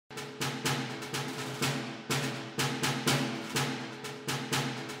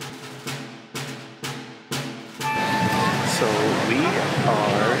So we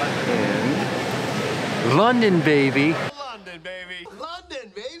are in London, baby. London, baby.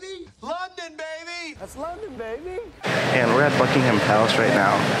 London, baby. London, baby. That's London, baby. and we're at Buckingham Palace right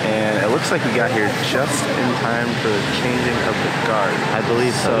now, and it looks like we got here just in time for the changing of the guard. I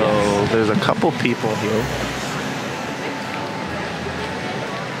believe so. Yes. There's a couple people here.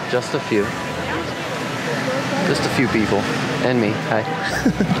 Just a few. Just a few people. And me. Hi.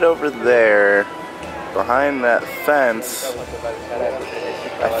 Right over there, behind that fence,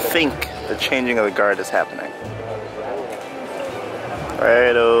 I think the changing of the guard is happening.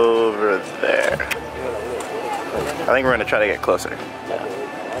 Right over there. I think we're gonna try to get closer.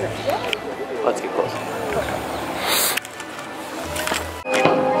 Let's get closer.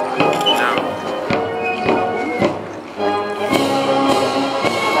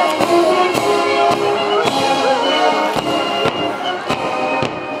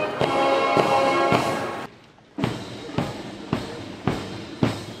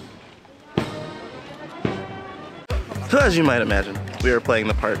 So as you might imagine, we are playing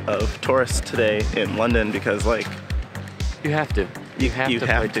the part of tourists today in London because, like, You have to. You have to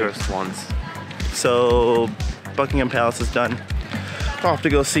play tourist once. So Buckingham Palace is done. We'll have to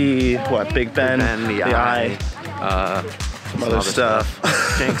go see what, Big Ben, the Eye, some other stuff.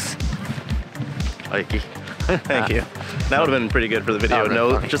 Jinx. Likey. Thank you. That would have been pretty good for the video.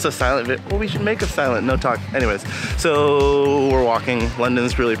 No, funny. just a silent video. Well, we should make a silent, no talk. Anyways, so we're walking.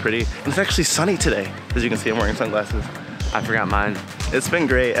 London's really pretty. And it's actually sunny today. As you can see, I'm wearing sunglasses. I forgot mine. It's been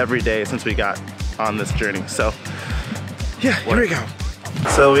great every day since we got on this journey. So, yeah, here we go.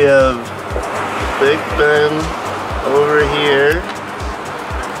 So we have Big Ben over here.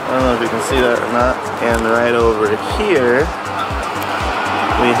 I don't know if you can see that or not. And right over here,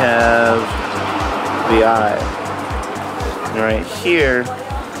 we have the Eye. And right here,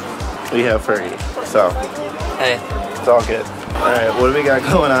 we have Fergie. So, Hey. it's all good. All right, what do we got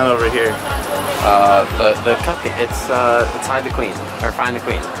going on over here? The cupcake. It's hide the queen or find the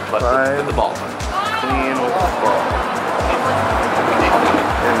queen, but with the ball. Queen with the ball.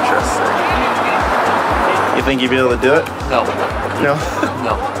 Interesting. You think you'd be able to do it? No. No?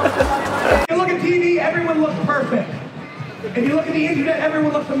 No. If you look at TV, everyone looks perfect. If you look at the internet,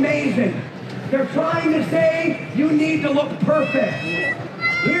 everyone looks amazing. They're trying to say you need to look perfect.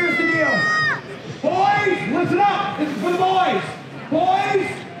 Here's the deal. Boys, listen up. This is for the boys. Boys,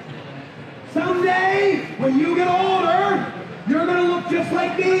 someday, when you get older, you're going to look just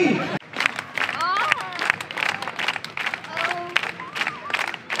like me.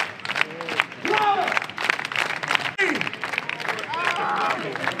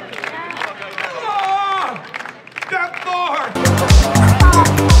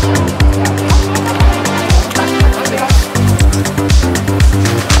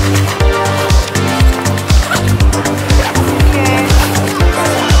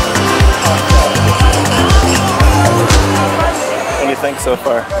 So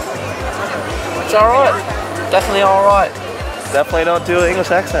far. It's alright. Definitely alright. Definitely don't do an English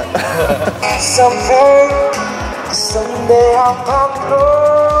accent. Someday I'll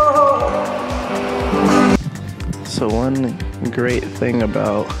come. So one great thing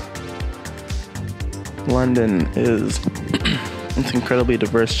about London is it's incredibly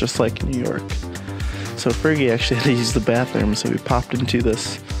diverse, just like New York. So Fergie actually had to use the bathroom, so we popped into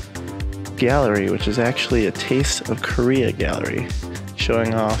this gallery, which is actually a Taste of Korea gallery,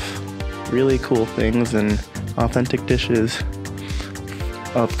 showing off really cool things and authentic dishes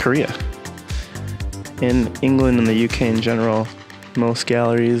of Korea. In England and the UK in general, most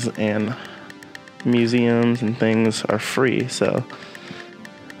galleries and museums and things are free, so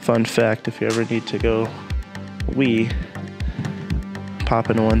fun fact, if you ever need to go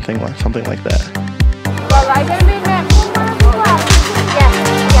pop into one thing like something like that.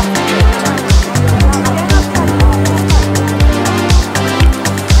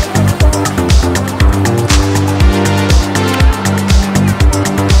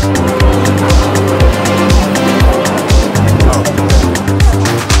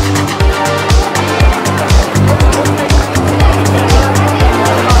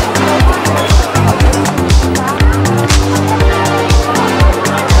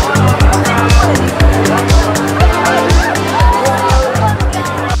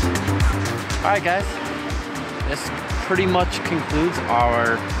 Alright guys, this pretty much concludes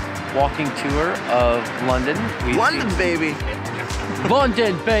our walking tour of London. London, baby!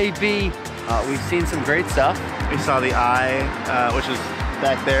 London, baby! We've seen some great stuff. We saw the Eye, which is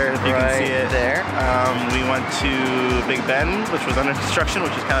back there, if you can see it. There. We went to Big Ben, which was under construction,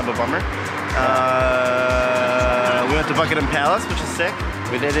 which is kind of a bummer. We went to Buckingham Palace, which is sick.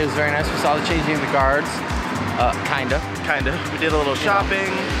 We did, it was very nice. We saw the changing of the guards. Kinda. We did a little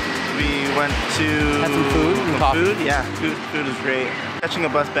shopping. We went to had some food and coffee. Yeah, food is great. Catching a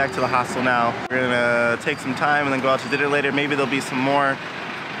bus back to the hostel now. We're gonna take some time and then go out to dinner later. Maybe there'll be some more.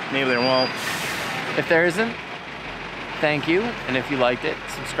 Maybe there won't. If there isn't, thank you. And if you liked it,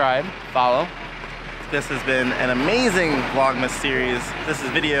 subscribe, follow. This has been an amazing Vlogmas series. This is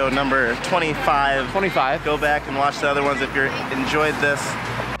video number 25. 25. Go back and watch the other ones if you enjoyed this.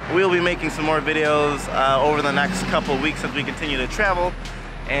 We'll be making some more videos over the next couple of weeks as we continue to travel.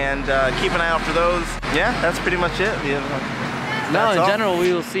 And keep an eye out for those. Yeah, that's pretty much it. No, in general,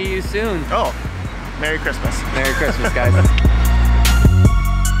 we will see you soon. Oh, Merry Christmas. Merry Christmas, guys.